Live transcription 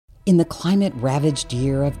In the climate-ravaged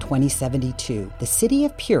year of 2072, the city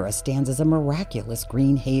of Pura stands as a miraculous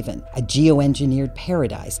green haven, a geoengineered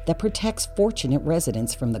paradise that protects fortunate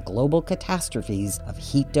residents from the global catastrophes of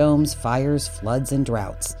heat domes, fires, floods, and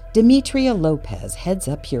droughts. Demetria Lopez heads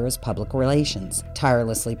up Pura's public relations,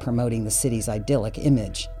 tirelessly promoting the city's idyllic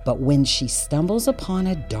image. But when she stumbles upon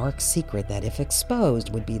a dark secret that, if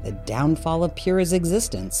exposed, would be the downfall of Pura's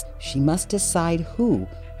existence, she must decide who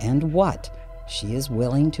and what she is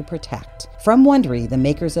willing to protect. From Wondery, the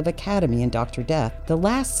makers of Academy and Dr. Death, The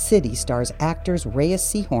Last City stars actors Reyes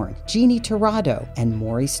Sehorn, Jeannie Torrado, and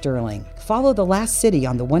Maury Sterling. Follow The Last City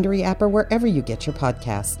on the Wondery app or wherever you get your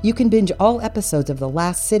podcasts. You can binge all episodes of The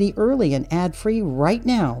Last City early and ad-free right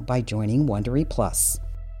now by joining Wondery Plus.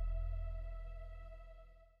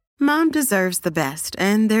 Mom deserves the best,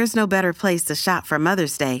 and there's no better place to shop for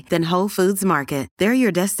Mother's Day than Whole Foods Market. They're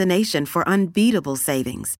your destination for unbeatable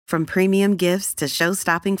savings, from premium gifts to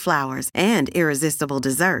show-stopping flowers and irresistible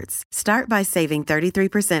desserts. Start by saving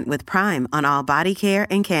 33% with Prime on all body care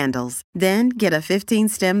and candles. Then get a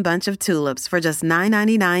 15-stem bunch of tulips for just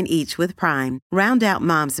 $9.99 each with Prime. Round out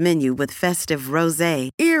Mom's menu with festive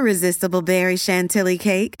rosé, irresistible berry chantilly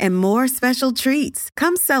cake, and more special treats.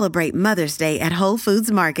 Come celebrate Mother's Day at Whole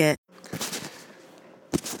Foods Market.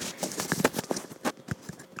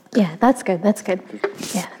 Yeah, that's good.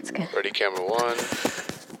 Yeah, that's good. Ready, camera 1. All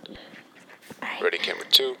right. Ready, camera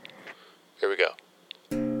 2. Here we go.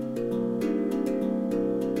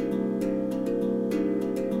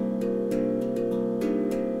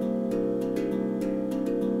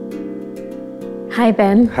 Hi,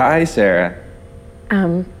 Ben. Hi, Sarah.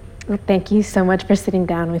 Thank you so much for sitting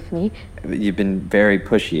down with me. You've been very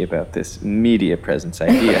pushy about this media presence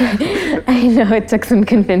idea. I know, it took some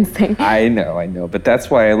convincing. I know, but that's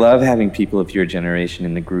why I love having people of your generation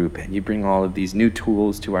in the group, and you bring all of these new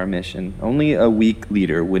tools to our mission. Only a weak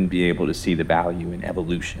leader wouldn't be able to see the value in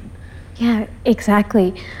evolution. Yeah,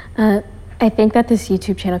 exactly. I think that this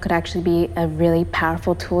YouTube channel could actually be a really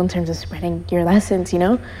powerful tool in terms of spreading your lessons,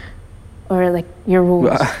 or like your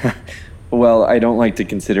rules. Well, I don't like to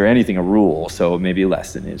consider anything a rule, so maybe a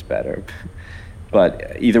lesson is better.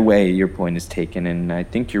 But either way, your point is taken, and I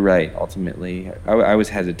think you're right, ultimately. I was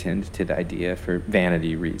hesitant to the idea for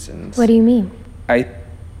vanity reasons. What do you mean?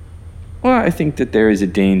 I think that there is a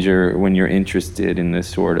danger when you're interested in the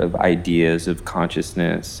sort of ideas of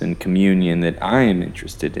consciousness and communion that I am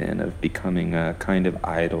interested in, of becoming a kind of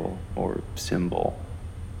idol or symbol.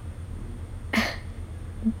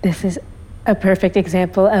 This is a perfect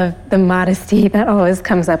example of the modesty that always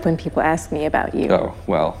comes up when people ask me about you. Oh,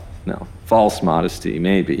 well, no. False modesty,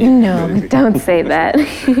 maybe. No, don't say that.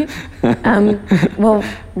 Well,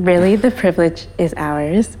 really, the privilege is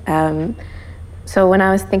ours. So when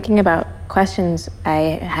I was thinking about questions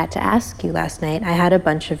I had to ask you last night, I had a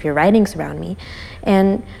bunch of your writings around me,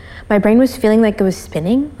 and my brain was feeling like it was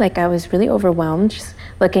spinning, like I was really overwhelmed, just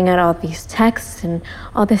looking at all these texts and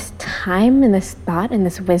all this time and this thought and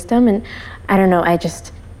this wisdom. And I don't know, I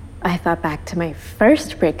thought back to my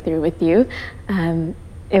first breakthrough with you.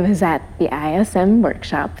 It was at the ISM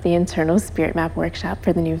workshop, the Internal Spirit Map workshop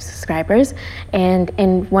for the new subscribers. And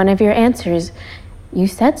in one of your answers, you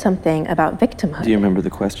said something about victimhood. Do you remember the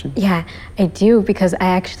question? Yeah, I do, because I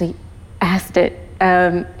actually asked it.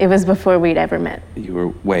 It was before we'd ever met. You were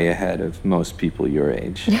way ahead of most people your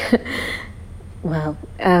age. Well,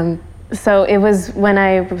 so it was when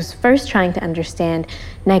I was first trying to understand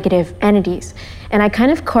negative entities, and I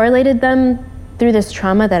kind of correlated them through this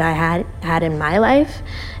trauma that I had in my life.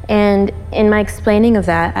 And in my explaining of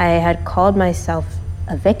that, I had called myself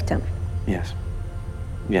a victim. Yes,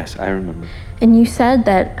 I remember. And you said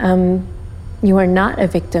that you are not a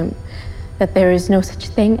victim, that there is no such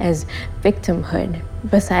thing as victimhood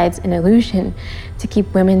besides an illusion to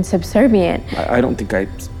keep women subservient. I don't think I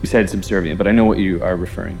said subservient, but I know what you are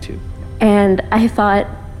referring to. And I thought,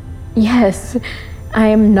 yes, I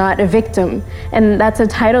am not a victim. And that's a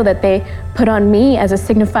title that they put on me as a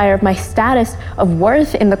signifier of my status of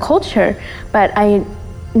worth in the culture, but I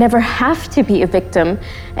never have to be a victim.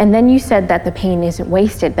 And then you said that the pain isn't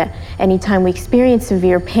wasted, that anytime we experience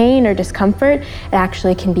severe pain or discomfort, it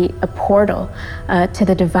actually can be a portal to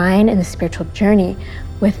the divine and the spiritual journey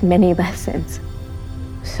with many lessons.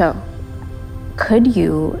 So, could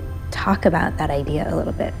you talk about that idea a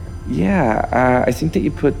little bit? Yeah, I think that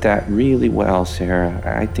you put that really well, Sarah.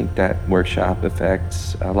 I think that workshop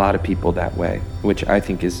affects a lot of people that way, which I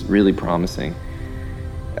think is really promising.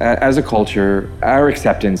 As a culture, our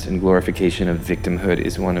acceptance and glorification of victimhood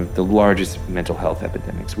is one of the largest mental health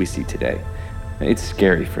epidemics we see today. It's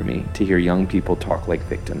scary for me to hear young people talk like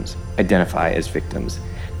victims, identify as victims.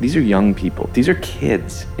 These are young people. These are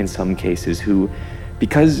kids in some cases who,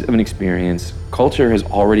 because of an experience, culture has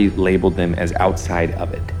already labeled them as outside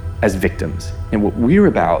of it, as victims. And what we're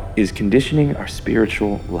about is conditioning our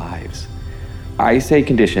spiritual lives. I say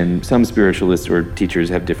condition. Some spiritualists or teachers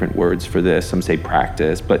have different words for this. Some say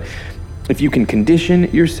practice. But if you can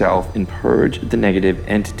condition yourself and purge the negative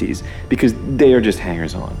entities, because they are just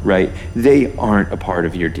hangers-on, right? They aren't a part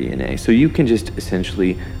of your DNA. So you can just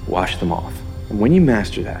essentially wash them off. And when you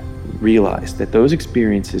master that, realize that those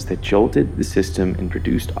experiences that jolted the system and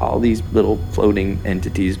produced all these little floating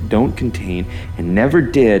entities don't contain and never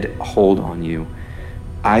did hold on you,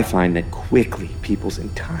 I find that quickly people's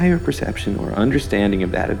entire perception or understanding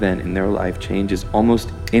of that event in their life changes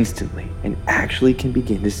almost instantly and actually can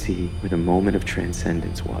begin to see where the moment of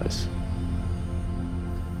transcendence was.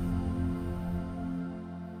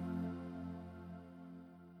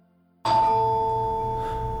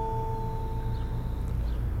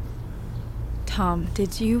 Tom,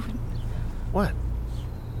 did you... What?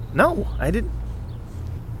 No, I didn't.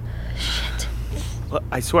 Shit. Look,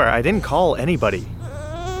 I swear, I didn't call anybody.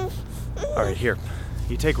 All right, here.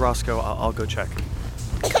 You take Roscoe, I'll go check.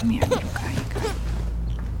 Come here, little guy.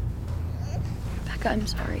 Becca, I'm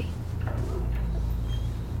sorry.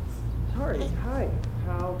 Sorry, hi.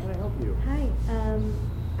 How can I help you? Hi,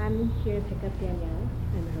 I'm here to pick up Danielle.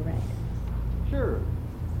 I'm her ride. Sure.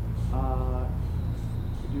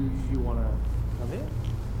 Do you want to come in?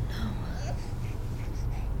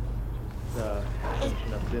 No.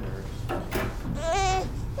 Finishing up dinner.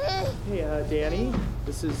 Hey, Danny,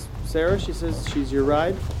 this is Sarah. She says she's your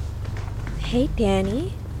ride. Hey,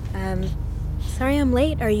 Danny. Sorry I'm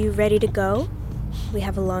late. Are you ready to go? We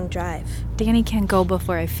have a long drive. Danny can't go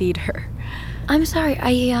before I feed her. I'm sorry,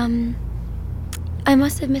 I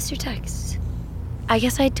must have missed your text. I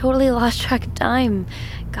guess I totally lost track of time.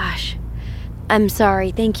 Gosh. I'm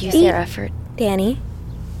sorry. Thank you, Sarah, for... Danny,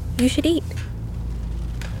 you should eat.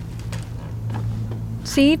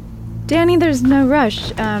 See? Danny, there's no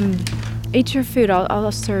rush. Eat your food.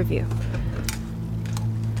 I'll serve you.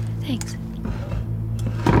 Thanks.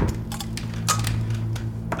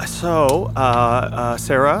 So,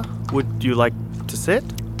 Sarah, would you like to sit?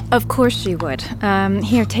 Of course she would.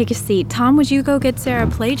 Here, take a seat. Tom, would you go get Sarah a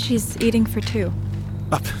plate? She's eating for two.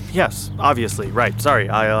 Yes, obviously. Right. Sorry.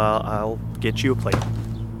 I'll get you a plate.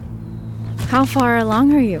 How far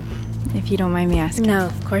along are you, if you don't mind me asking? No,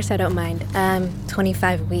 of course I don't mind.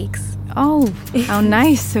 25 weeks. Oh, how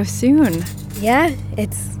nice, so soon. Yeah,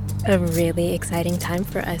 it's a really exciting time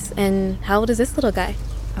for us. And how old is this little guy?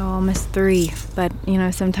 Oh, almost 3. But,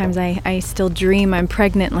 sometimes I still dream I'm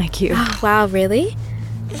pregnant like you. Oh, wow, really?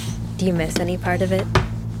 Do you miss any part of it?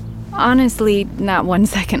 Honestly, not 1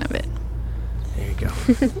 second of it. There you go.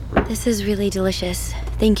 This is really delicious.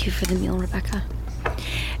 Thank you for the meal, Rebecca.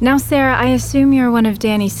 Now, Sarah, I assume you're one of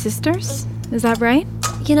Danny's sisters? Is that right?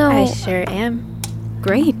 I sure am.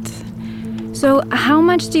 Great. So, how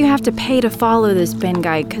much do you have to pay to follow this Ben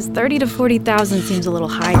guide? Because 30 to 40,000 seems a little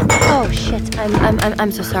high to me. Oh shit!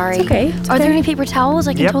 I'm so sorry. It's okay. Are there any paper towels?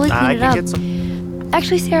 I can totally clean it up. Get some.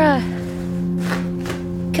 Actually, Sarah,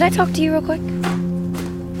 can I talk to you real quick?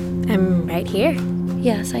 I'm right here.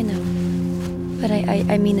 Yes, I know. But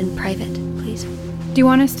I mean in private, please. Do you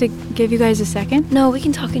want us to give you guys a second? No, we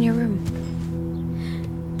can talk in your room.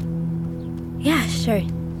 Yeah, sure.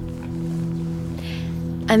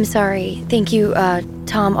 I'm sorry. Thank you,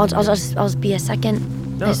 Tom. I'll just be a second.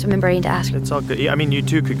 No. I just remember I need to ask. It's all good. I mean, you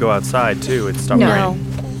two could go outside too. It's stopped No. raining.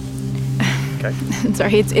 Okay.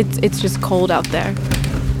 Sorry, it's just cold out there.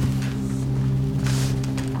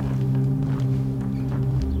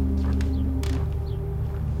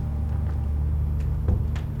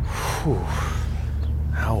 Whew.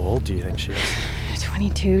 How old do you think she is?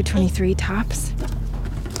 22, 23 tops.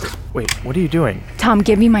 Wait, what are you doing? Tom,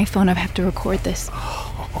 give me my phone. I have to record this.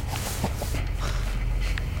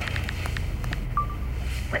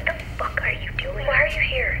 What the fuck are you doing? Why are you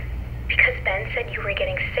here? Because Ben said you were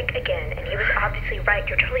getting sick again, and he was obviously right.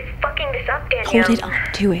 You're totally fucking this up, Danielle. Hold it on.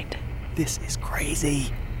 Do it. This is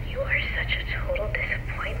crazy. You are such a total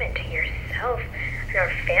disappointment to yourself and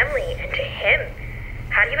our family and to him.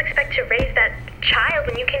 How do you expect to raise that child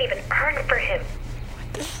when you can't even earn for him?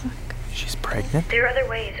 What the fuck? She's pregnant? There are other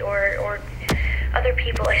ways, or other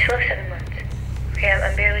people. I still have 7 months. Okay,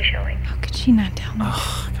 I'm barely showing. How could she not tell me?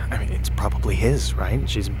 I mean, it's probably his, right?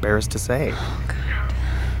 She's embarrassed to say. Oh, God.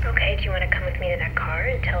 Okay, do you want to come with me to that car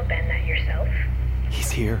and tell Ben that yourself?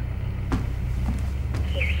 He's here.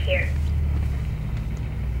 He's here.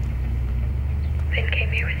 Ben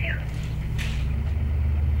came here with you?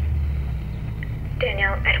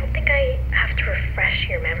 Danielle, I don't think I have to refresh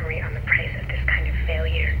your memory on the price of this kind of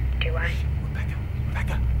failure.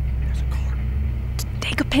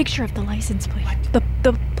 picture of the license plate.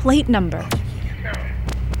 The plate number. No.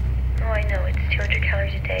 Oh, I know. It's 200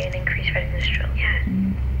 calories a day and increased readiness drill. Yeah.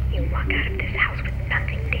 You walk out of this house with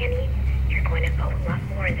nothing, Danny. You're going to owe a lot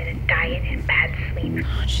more than a diet and bad sleep.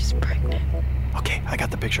 Oh, she's pregnant. Okay, I got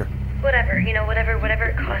the picture. Whatever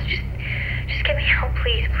it costs. Just get me help,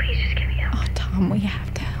 please. Please, just get me help. Oh, Tom, we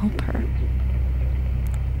have to help her.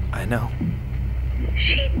 I know.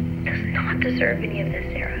 She does not deserve any of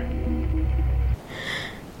this, Sarah.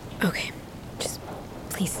 Okay, just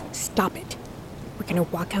please stop it. We're gonna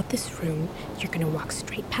walk out this room. You're gonna walk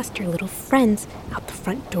straight past your little friends out the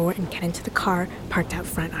front door and get into the car parked out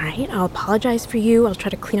front, all right? I'll apologize for you. I'll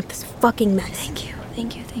try to clean up this fucking mess. Thank you.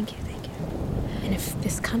 And if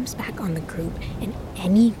this comes back on the group in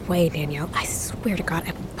any way, Danielle, I swear to God,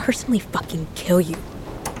 I will personally fucking kill you.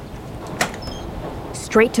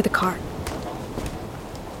 Straight to the car.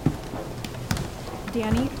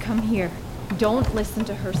 Danny, come here. Don't listen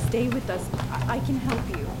to her. Stay with us. I can help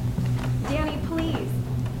you. Danny, please.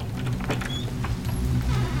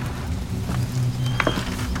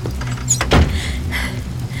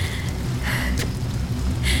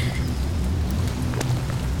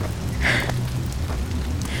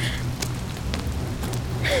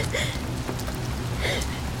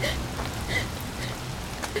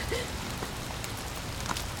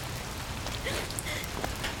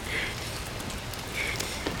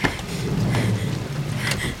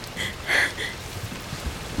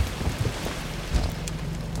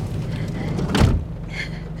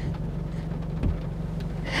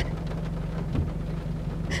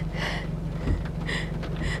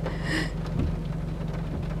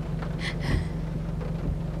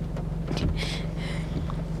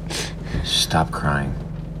 Stop crying.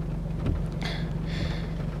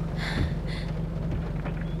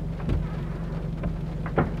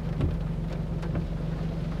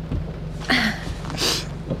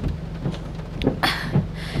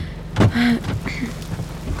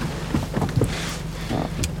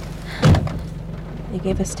 They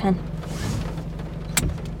gave us 10.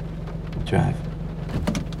 Drive.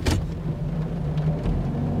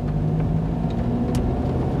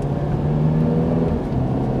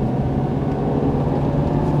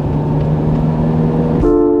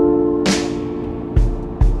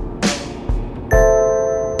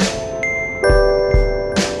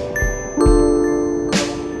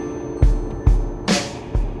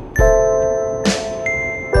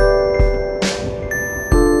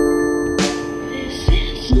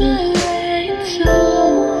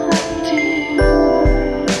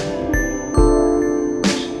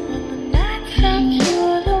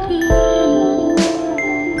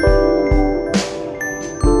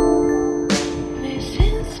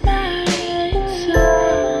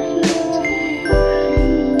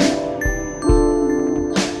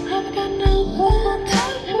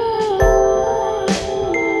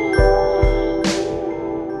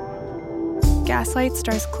 Gaslight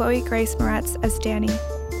stars Chloe Grace Moretz as Danny,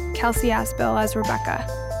 Kelsey Aspel as Rebecca,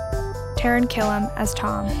 Taran Killam as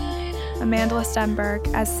Tom, Amanda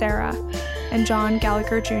Stenberg as Sarah, and John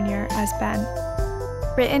Gallagher Jr. as Ben.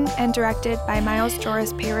 Written and directed by Miles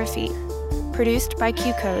Joris Pay-Rafit. Produced by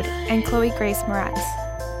Q-Code and Chloe Grace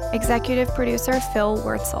Moretz. Executive producer Phil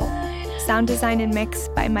Wurtzel. Sound design and mix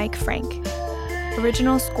by Mike Frank.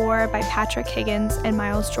 Original score by Patrick Higgins and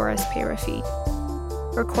Miles Joris Pay-Rafit.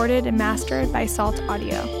 Recorded and mastered by Salt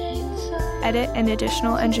Audio. Edit and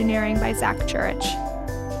additional engineering by Zach Jurich.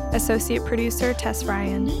 Associate producer Tess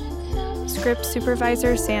Ryan. Script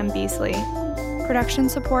supervisor Sam Beasley. Production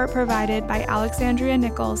support provided by Alexandria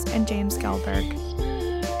Nichols and James Gelberg.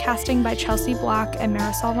 Casting by Chelsea Block and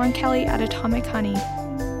Marisol Ronkelly at Atomic Honey.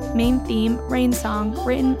 Main theme, Rain Song,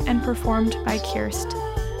 written and performed by Kirst.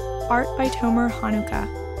 Art by Tomer Hanukkah.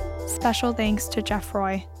 Special thanks to Jeff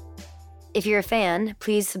Roy. If you're a fan,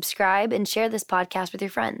 please subscribe and share this podcast with your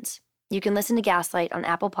friends. You can listen to Gaslight on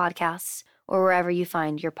Apple Podcasts or wherever you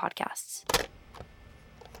find your podcasts.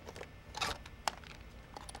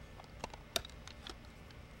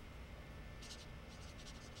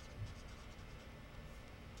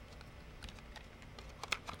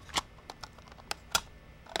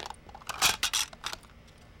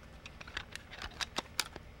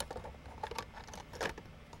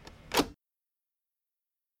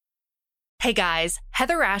 Hey guys,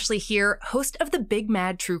 Heather Ashley here, host of the Big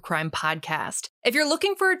Mad True Crime Podcast. If you're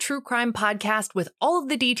looking for a true crime podcast with all of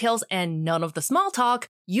the details and none of the small talk,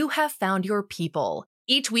 you have found your people.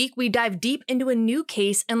 Each week, we dive deep into a new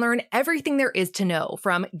case and learn everything there is to know,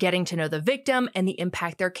 from getting to know the victim and the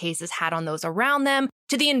impact their case has had on those around them,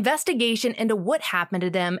 to the investigation into what happened to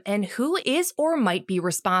them and who is or might be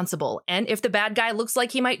responsible. And if the bad guy looks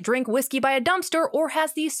like he might drink whiskey by a dumpster or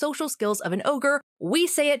has the social skills of an ogre, we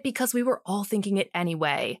say it because we were all thinking it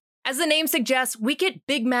anyway. As the name suggests, we get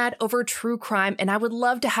big mad over true crime, and I would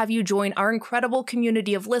love to have you join our incredible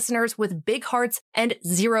community of listeners with big hearts and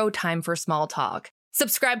zero time for small talk.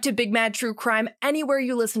 Subscribe to Big Mad True Crime anywhere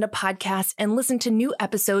you listen to podcasts and listen to new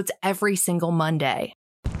episodes every single Monday.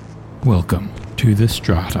 Welcome to the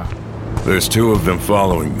Strata. There's 2 of them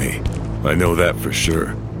following me. I know that for sure.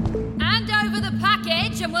 Hand over the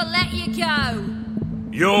package and we'll let you go.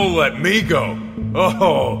 You'll let me go?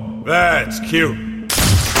 Oh, that's cute.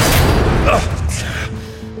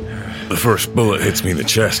 The first bullet hits me in the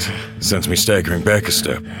chest, sends me staggering back a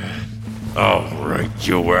step. All right,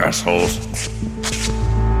 you assholes.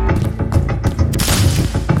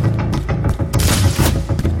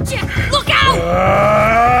 Look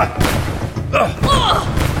out!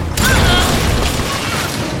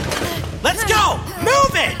 Let's go!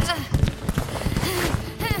 Move it!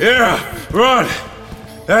 Yeah, run!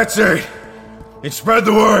 That's it. And spread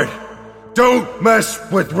the word. Don't mess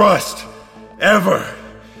with Rust. Ever.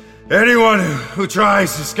 Anyone who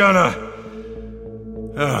tries is gonna...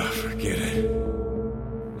 forget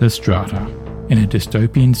it. The Strata. In a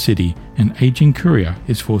dystopian city, an aging courier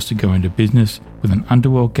is forced to go into business with an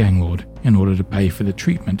underworld gang lord in order to pay for the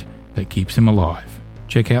treatment that keeps him alive.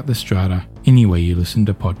 Check out The Strata anywhere you listen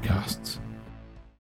to podcasts.